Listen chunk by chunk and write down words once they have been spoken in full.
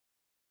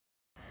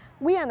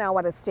We are now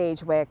at a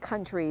stage where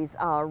countries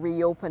are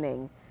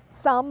reopening,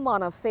 some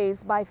on a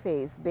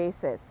phase-by-phase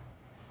basis.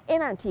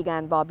 In Antigua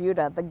and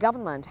Barbuda, the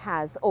government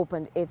has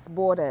opened its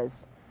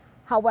borders.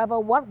 However,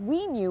 what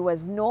we knew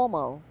as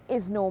normal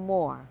is no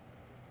more.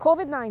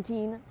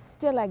 COVID-19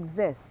 still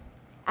exists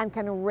and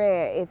can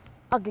rear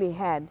its ugly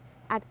head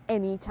at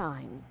any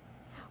time.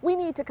 We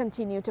need to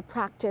continue to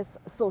practice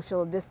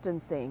social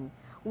distancing,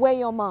 wear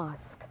your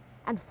mask,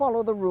 and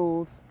follow the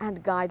rules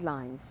and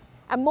guidelines.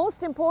 And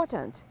most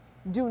important,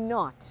 do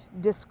not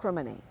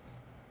discriminate.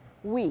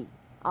 We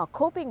are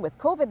coping with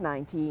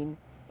COVID-19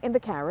 in the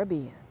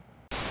Caribbean.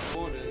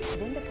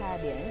 In the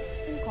Caribbean,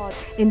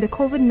 in the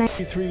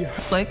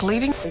COVID-19 like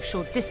leading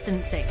social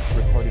distancing.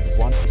 Recorded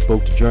one.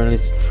 Spoke to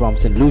journalists from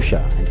St.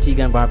 Lucia,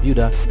 Antigua and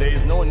Barbuda. There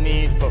is no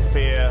need for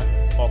fear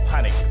or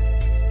panic.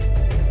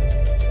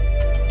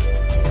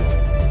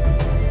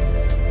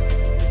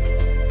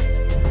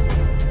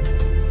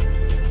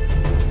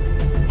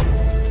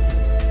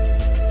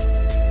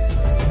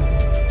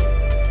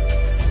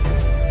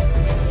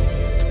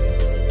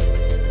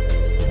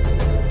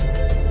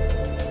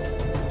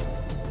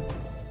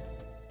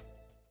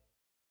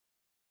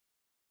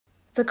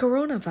 The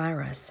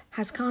coronavirus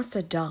has cast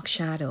a dark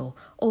shadow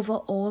over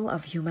all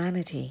of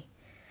humanity.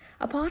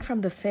 Apart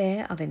from the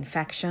fear of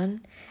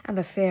infection and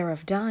the fear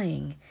of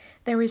dying,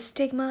 there is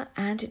stigma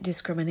and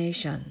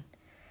discrimination.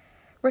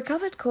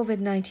 Recovered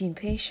COVID-19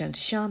 patient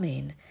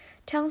Charmaine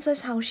tells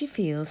us how she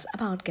feels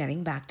about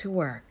getting back to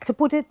work. To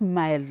put it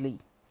mildly,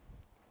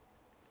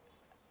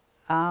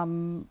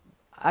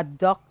 a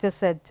doctor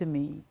said to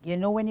me, you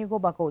know, when you go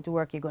back out to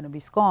work, you're going to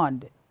be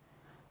scorned.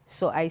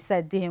 So I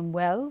said to him,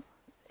 well,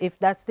 if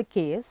that's the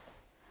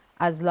case,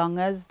 as long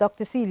as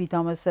Dr. Seeley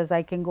Thomas says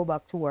I can go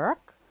back to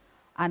work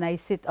and I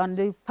sit on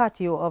the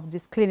patio of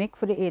this clinic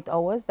for the 8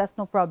 hours, that's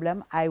no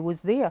problem. I was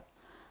there.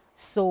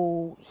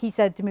 So he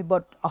said to me,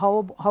 but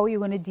how are you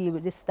going to deal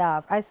with the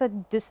staff? I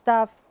said, the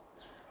staff,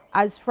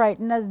 as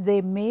frightened as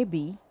they may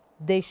be,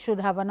 they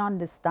should have an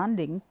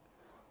understanding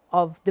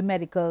of the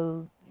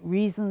medical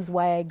reasons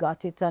why I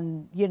got it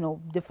and, you know,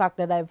 the fact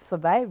that I've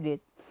survived it.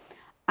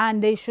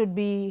 And they should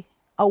be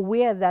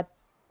aware that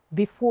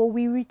before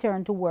we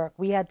return to work,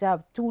 we had to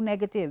have 2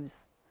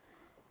 negatives,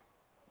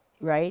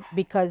 right?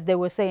 Because they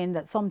were saying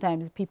that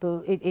sometimes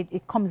people,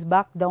 it comes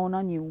back down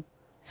on you.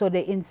 So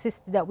they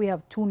insisted that we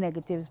have 2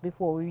 negatives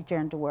before we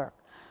return to work.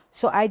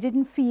 So I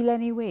didn't feel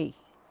any way.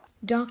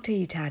 Dr.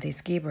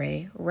 Itadis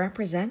Gibre,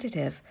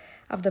 representative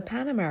of the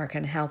Pan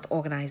American Health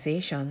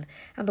Organization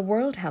and the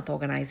World Health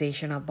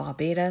Organization of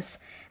Barbados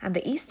and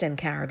the Eastern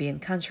Caribbean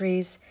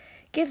countries,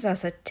 gives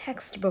us a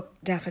textbook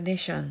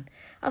definition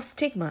of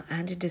stigma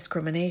and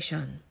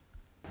discrimination.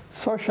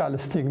 Social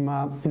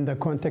stigma in the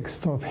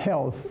context of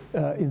health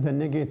is the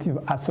negative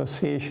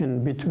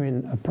association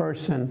between a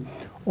person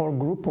or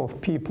group of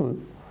people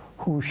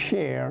who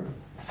share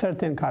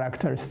certain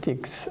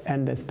characteristics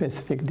and a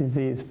specific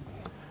disease.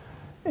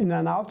 In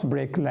an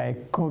outbreak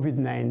like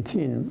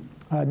COVID-19,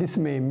 this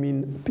may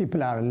mean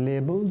people are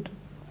labeled,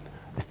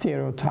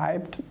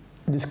 stereotyped,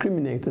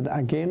 discriminated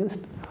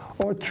against,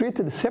 or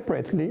treated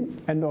separately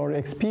and or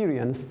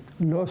experience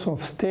loss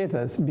of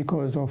status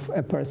because of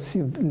a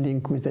perceived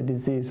link with the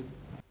disease.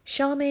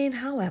 Charmaine,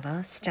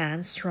 however,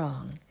 stands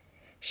strong.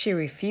 She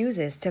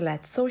refuses to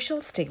let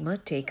social stigma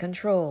take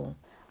control.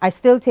 I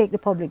still take the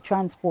public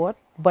transport,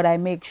 but I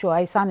make sure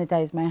I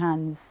sanitize my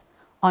hands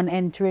on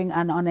entering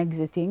and on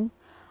exiting.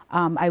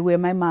 I wear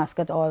my mask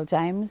at all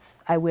times.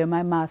 I wear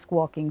my mask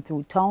walking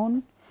through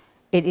town.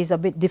 It is a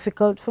bit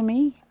difficult for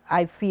me.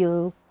 I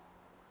feel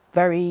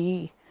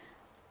very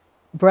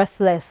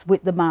breathless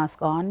with the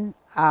mask on.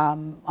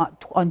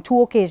 On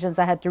 2 occasions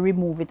I had to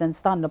remove it and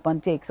stand up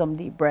and take some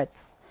deep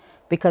breaths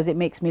because it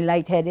makes me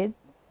lightheaded,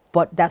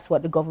 but that's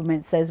what the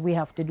government says we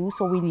have to do,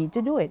 so we need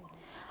to do it.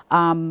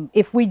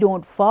 If we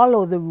don't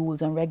follow the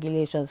rules and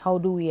regulations, how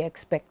do we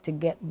expect to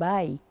get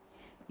by?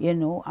 You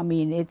know, I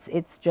mean,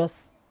 it's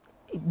just,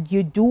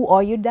 you do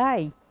or you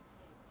die.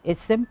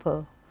 It's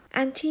simple.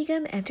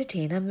 Antiguan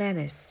entertainer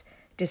Menace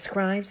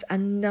describes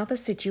another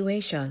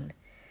situation.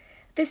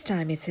 This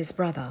time it's his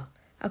brother,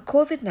 a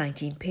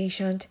COVID-19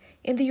 patient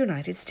in the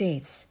United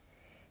States.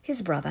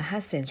 His brother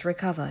has since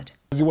recovered.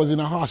 He was in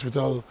a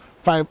hospital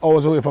 5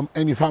 hours away from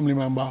any family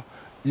member.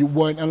 You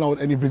weren't allowed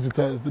any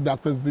visitors. The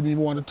doctors didn't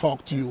even want to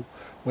talk to you.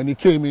 When he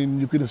came in,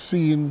 you could have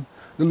seen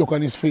the look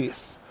on his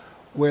face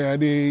where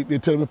they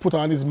told him to put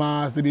on his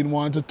mask. They didn't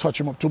want to touch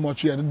him up too much.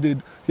 He had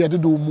to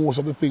do most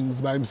of the things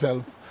by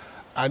himself.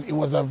 And it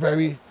was a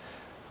very,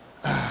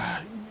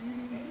 I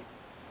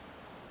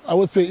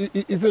would say,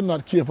 if you're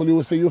not careful, you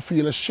would say you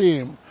feel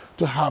ashamed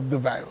to have the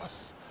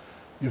virus.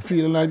 You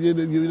feel like there's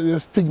a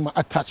stigma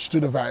attached to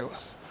the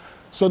virus.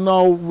 So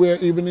now we're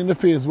even in the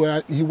phase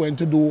where he went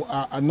to do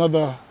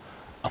another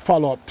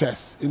follow-up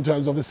test in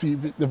terms of to see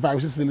if the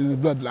virus is still in his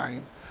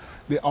bloodline.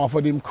 They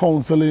offered him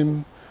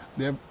counseling,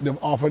 they've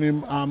offered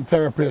him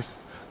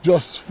therapists,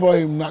 just for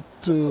him not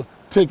to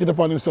take it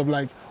upon himself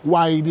like,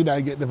 why did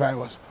I get the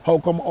virus? How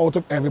come out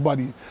of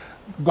everybody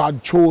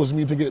God chose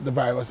me to get the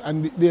virus?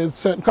 And there's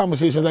certain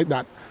conversations like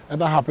that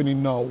that are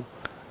happening now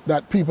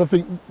that people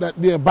think that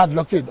they're bad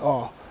lucky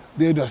or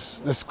they're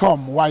just the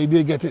scum, why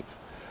they get it.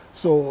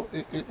 So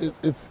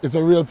it's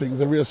a real thing,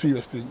 it's a real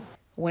serious thing.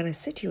 When a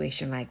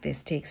situation like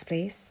this takes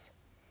place,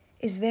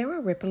 is there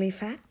a ripple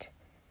effect?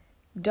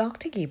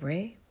 Dr.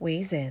 Gibre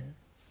weighs in.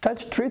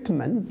 Such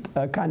treatment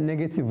can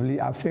negatively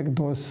affect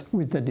those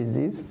with the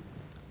disease,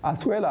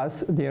 as well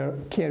as their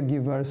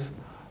caregivers,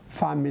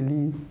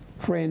 family,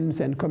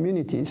 friends, and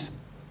communities.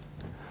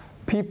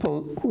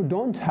 People who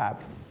don't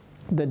have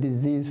the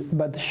disease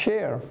but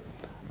share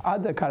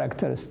other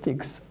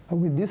characteristics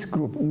with this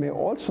group may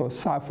also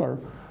suffer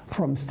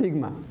from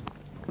stigma.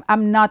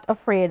 I'm not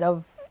afraid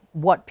of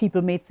what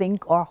people may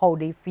think or how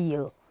they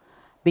feel,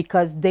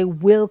 because they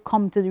will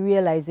come to the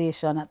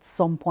realization at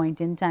some point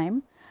in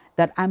time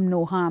that I'm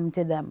no harm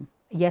to them.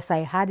 Yes, I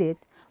had it,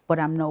 but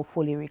I'm now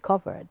fully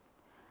recovered.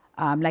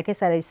 Like I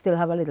said, I still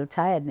have a little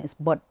tiredness,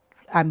 but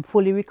I'm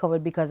fully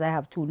recovered because I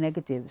have 2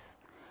 negatives.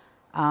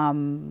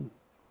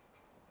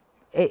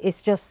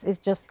 It's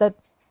just that,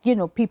 you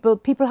know,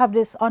 people have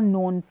this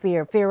unknown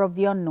fear of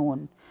the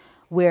unknown,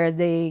 where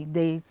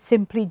they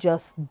simply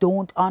just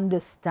don't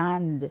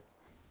understand.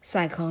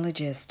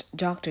 Psychologist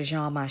Dr.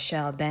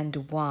 Jean-Michel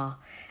Ben-Dubois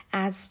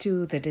adds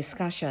to the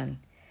discussion.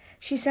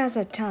 She says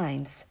at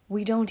times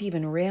we don't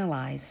even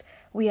realize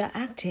we are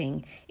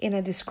acting in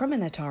a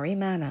discriminatory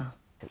manner.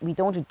 We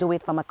don't do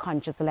it from a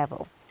conscious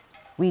level.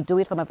 We do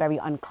it from a very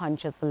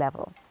unconscious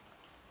level.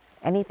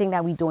 Anything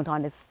that we don't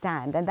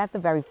understand, and that's the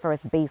very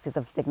first basis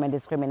of stigma and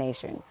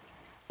discrimination.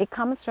 It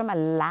comes from a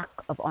lack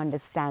of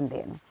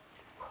understanding.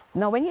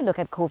 Now, when you look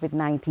at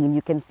COVID-19,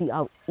 you can see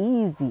how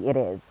easy it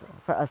is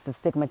for us to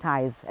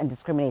stigmatize and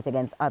discriminate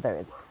against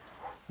others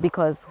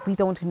because we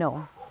don't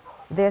know.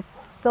 There's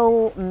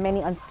so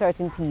many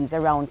uncertainties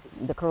around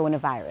the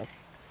coronavirus.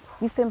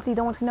 We simply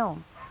don't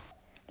know.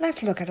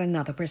 Let's look at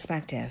another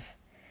perspective.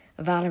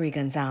 Valerie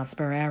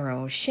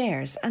Gonzalez-Barrero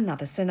shares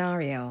another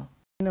scenario.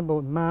 In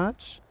about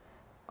March,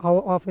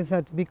 our office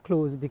had to be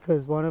closed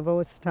because one of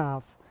our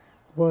staff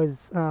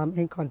was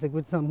in contact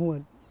with some who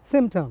had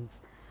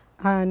symptoms.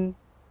 And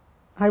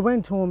I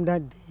went home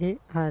that day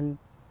and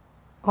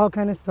all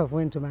kind of stuff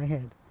went to my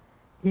head.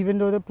 Even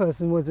though the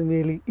person wasn't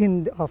really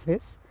in the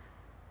office,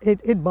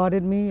 it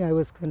bothered me. I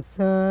was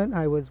concerned,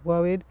 I was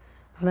worried,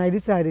 and I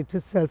decided to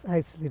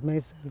self-isolate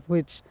myself,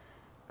 which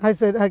I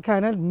said I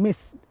kind of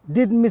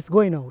did miss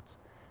going out,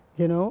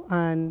 you know,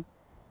 and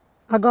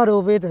I got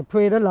over it. I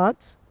prayed a lot,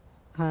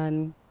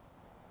 and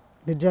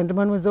the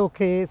gentleman was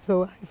okay,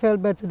 so I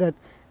felt better that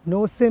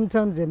no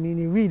symptoms. I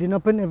mean, reading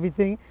up on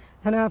everything,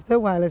 and after a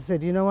while I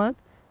said, you know what,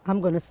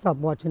 I'm going to stop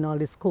watching all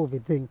this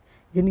COVID thing.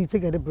 You need to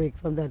get a break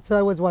from that. So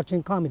I was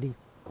watching comedy.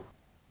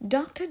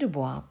 Dr.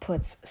 Dubois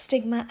puts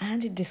stigma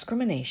and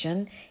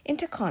discrimination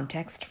into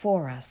context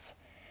for us.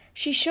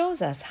 She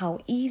shows us how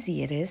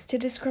easy it is to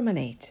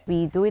discriminate.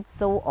 We do it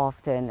so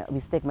often, we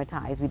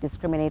stigmatize, we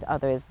discriminate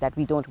others that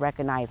we don't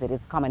recognize it.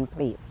 It's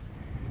commonplace.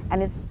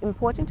 And it's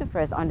important to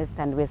first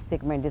understand where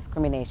stigma and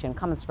discrimination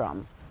comes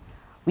from.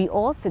 We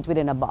all sit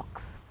within a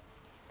box,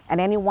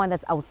 and anyone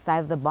that's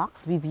outside the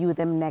box, we view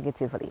them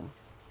negatively.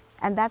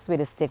 And that's where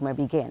the stigma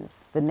begins,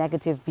 the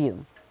negative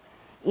view.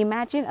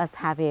 Imagine us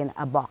having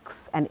a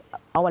box and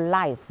our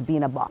lives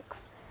being a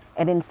box.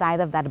 And inside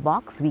of that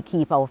box, we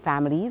keep our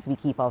families, we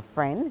keep our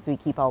friends, we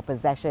keep our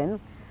possessions,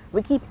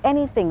 we keep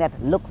anything that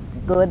looks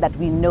good, that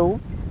we know,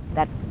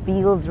 that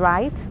feels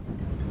right.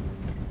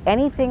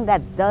 Anything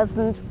that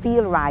doesn't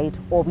feel right,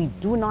 or we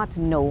do not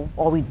know,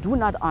 or we do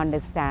not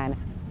understand,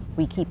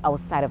 we keep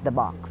outside of the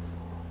box.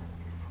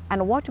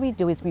 And what we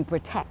do is we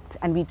protect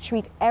and we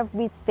treat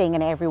everything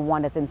and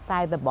everyone that's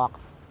inside the box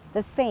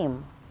the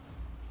same.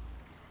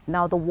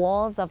 Now, the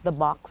walls of the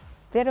box,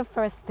 they're the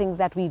first things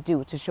that we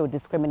do to show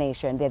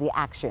discrimination. They're the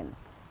actions.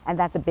 And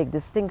that's a big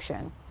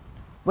distinction.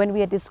 When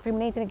we are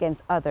discriminating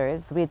against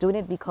others, we're doing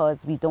it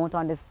because we don't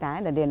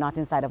understand and they're not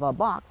inside of our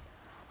box.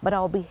 But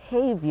our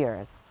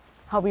behaviors,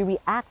 how we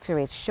react to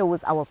it,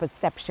 shows our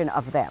perception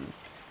of them.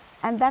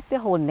 And that's the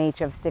whole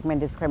nature of stigma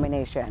and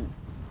discrimination.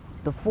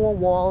 The 4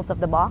 walls of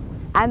the box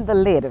and the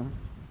lid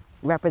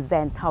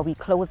represents how we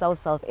close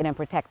ourselves in and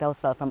protect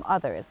ourselves from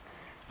others.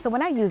 So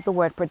when I use the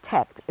word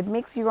protect, it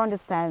makes you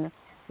understand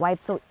why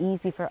it's so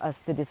easy for us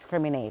to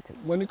discriminate.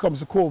 When it comes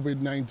to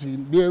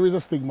COVID-19, there is a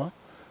stigma.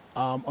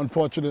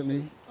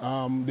 Unfortunately,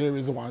 there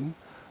is one.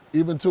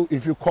 Even to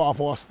if you cough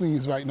or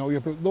sneeze right now, you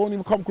don't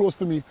even come close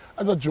to me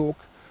as a joke.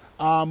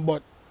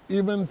 But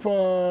even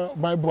for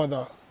my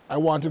brother, I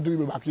want him to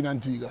be back in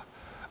Antigua.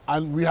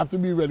 And we have to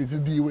be ready to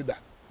deal with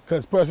that.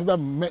 Because persons have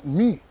met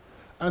me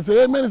and say,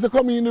 hey man, it's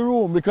coming in the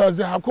room because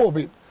they have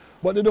COVID.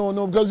 But they don't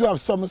know because you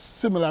have some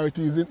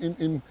similarities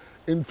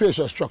in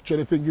facial structure,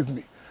 they think it's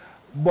me.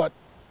 But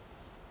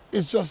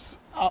it's just,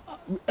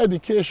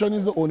 education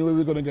is the only way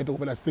we're going to get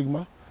over that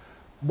stigma.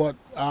 But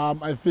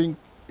I think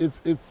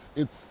it's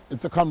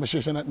a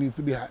conversation that needs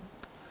to be had.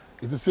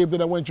 It's the same thing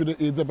that went through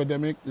the AIDS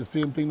epidemic, the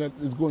same thing that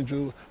is going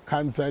through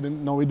cancer,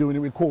 and now we're doing it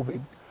with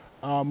COVID.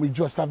 We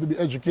just have to be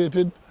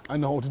educated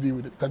and know how to deal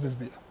with it because it's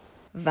there.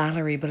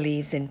 Valerie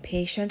believes in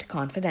patient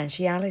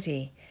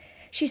confidentiality.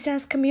 She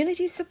says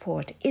community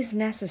support is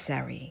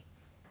necessary.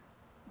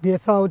 The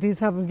authorities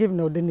haven't given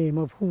out the name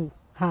of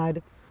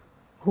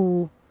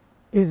who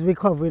is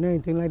recovering or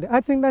anything like that.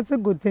 I think that's a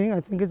good thing.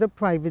 I think it's a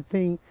private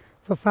thing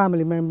for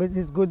family members.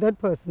 It's good that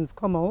persons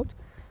come out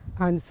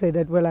and say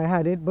that, well, I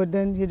had it, but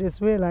then you just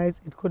realize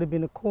it could have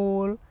been a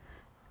cold.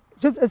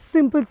 Just a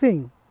simple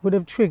thing would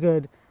have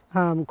triggered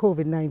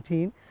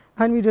COVID-19.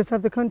 And we just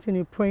have to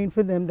continue praying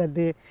for them that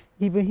they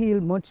even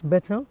heal much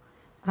better.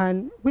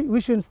 And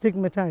we shouldn't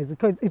stigmatize,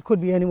 because it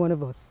could be any one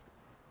of us,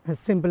 as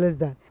simple as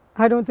that.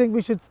 I don't think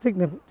we should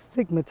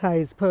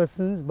stigmatize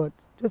persons, but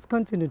just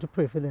continue to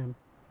pray for them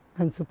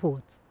and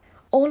support.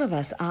 All of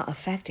us are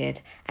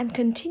affected and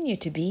continue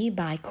to be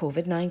by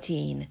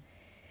COVID-19.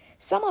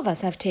 Some of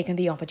us have taken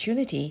the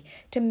opportunity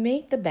to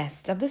make the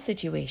best of the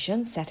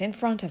situation set in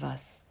front of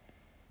us.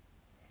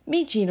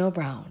 Meet Gino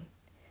Brown,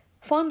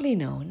 fondly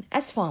known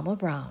as Farmer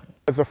Brown.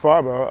 As a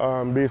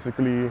farmer,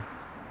 basically,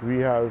 we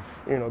have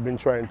been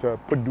trying to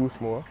produce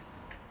more.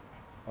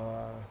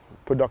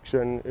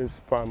 Production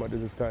is paramount at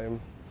this time.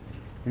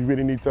 We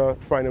really need to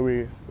find a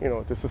way,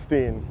 to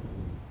sustain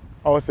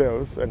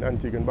ourselves and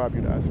Antigua and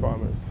Barbuda as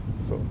farmers.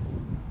 So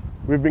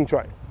we've been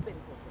trying.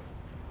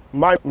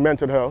 My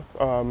mental health,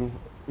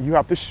 you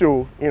have to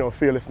show,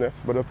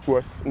 fearlessness, but of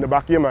course, in the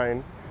back of your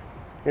mind,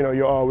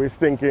 you're always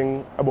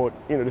thinking about,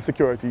 the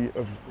security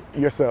of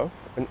yourself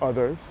and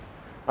others.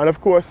 And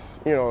of course,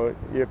 your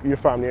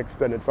family,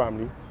 extended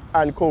family,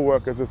 and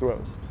co-workers as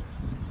well.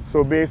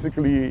 So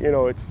basically,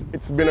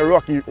 it's been a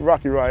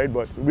rocky ride,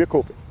 but we're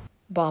coping.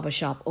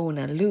 Barbershop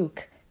owner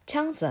Luke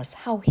tells us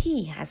how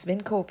he has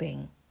been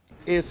coping.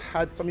 It's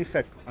had some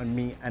effect on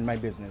me and my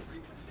business.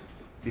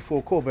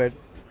 Before COVID,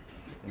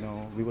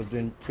 we was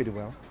doing pretty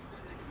well.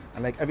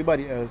 And like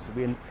everybody else,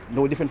 we're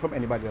no different from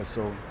anybody else,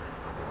 so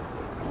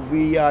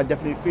we are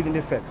definitely feeling the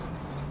effects.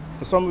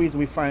 For some reason,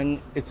 we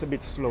find it's a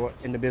bit slower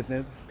in the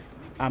business.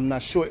 I'm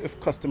not sure if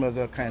customers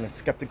are kind of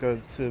skeptical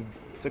to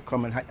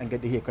come and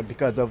get the haircut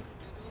because of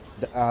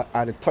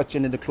the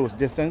touching and the close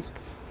distance,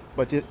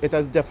 but it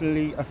has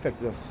definitely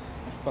affected us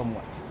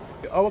somewhat.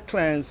 Our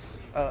clients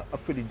are a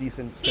pretty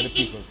decent set of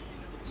people,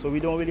 so we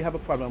don't really have a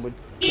problem with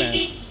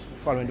clients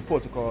following the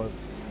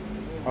protocols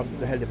of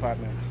the health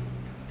department.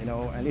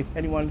 And if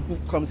anyone who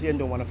comes here and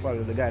don't want to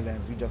follow the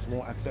guidelines, we just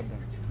won't accept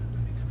them.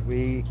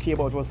 We care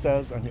about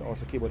ourselves and we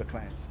also care about the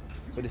clients.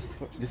 So this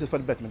is for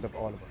the betterment of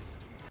all of us.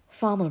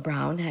 Farmer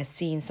Brown has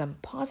seen some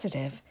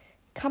positive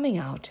coming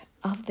out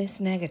of this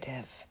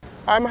negative.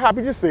 I'm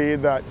happy to say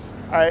that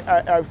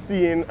I've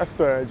seen a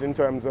surge in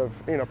terms of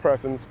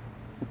persons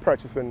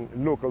purchasing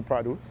local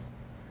produce,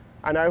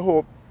 and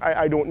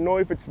I don't know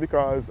if it's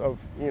because of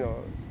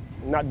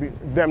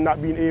them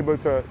not being able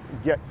to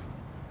get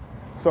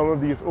some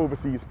of these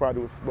overseas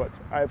produce, but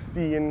I've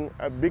seen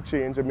a big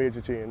change, a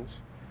major change,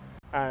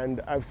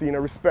 and I've seen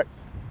a respect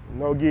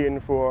now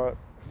gained for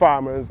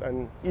farmers,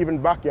 and even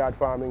backyard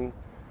farming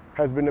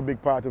has been a big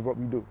part of what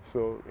we do.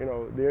 So,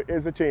 there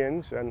is a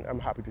change, and I'm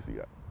happy to see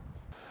that.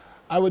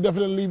 I would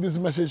definitely leave this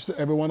message to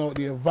everyone out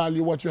there.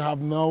 Value what you have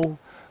now,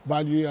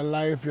 value your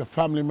life, your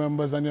family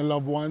members and your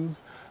loved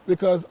ones,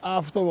 because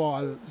after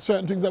all,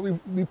 certain things that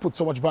we put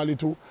so much value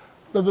to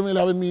doesn't really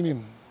have a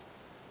meaning.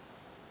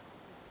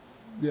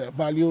 Yeah,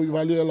 value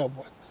your loved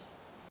ones.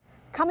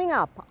 Coming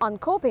up on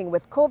coping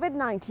with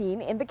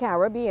COVID-19 in the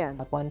Caribbean.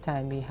 At one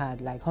time we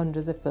had like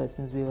hundreds of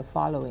persons we were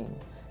following.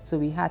 So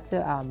we had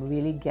to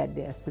really get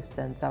the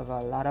assistance of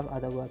a lot of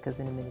other workers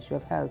in the Ministry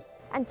of Health.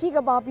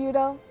 Antigua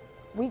Barbuda,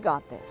 we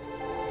got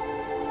this.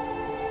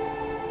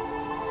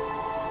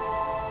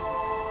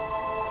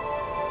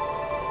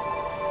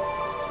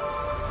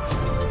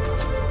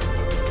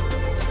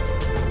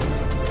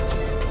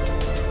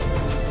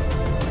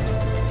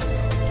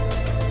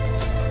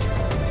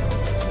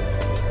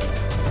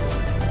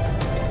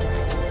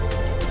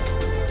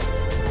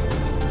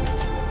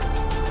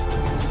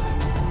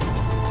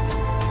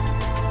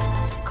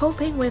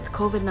 Coping with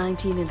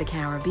COVID-19 in the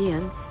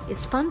Caribbean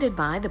is funded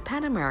by the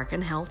Pan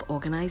American Health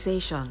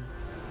Organization.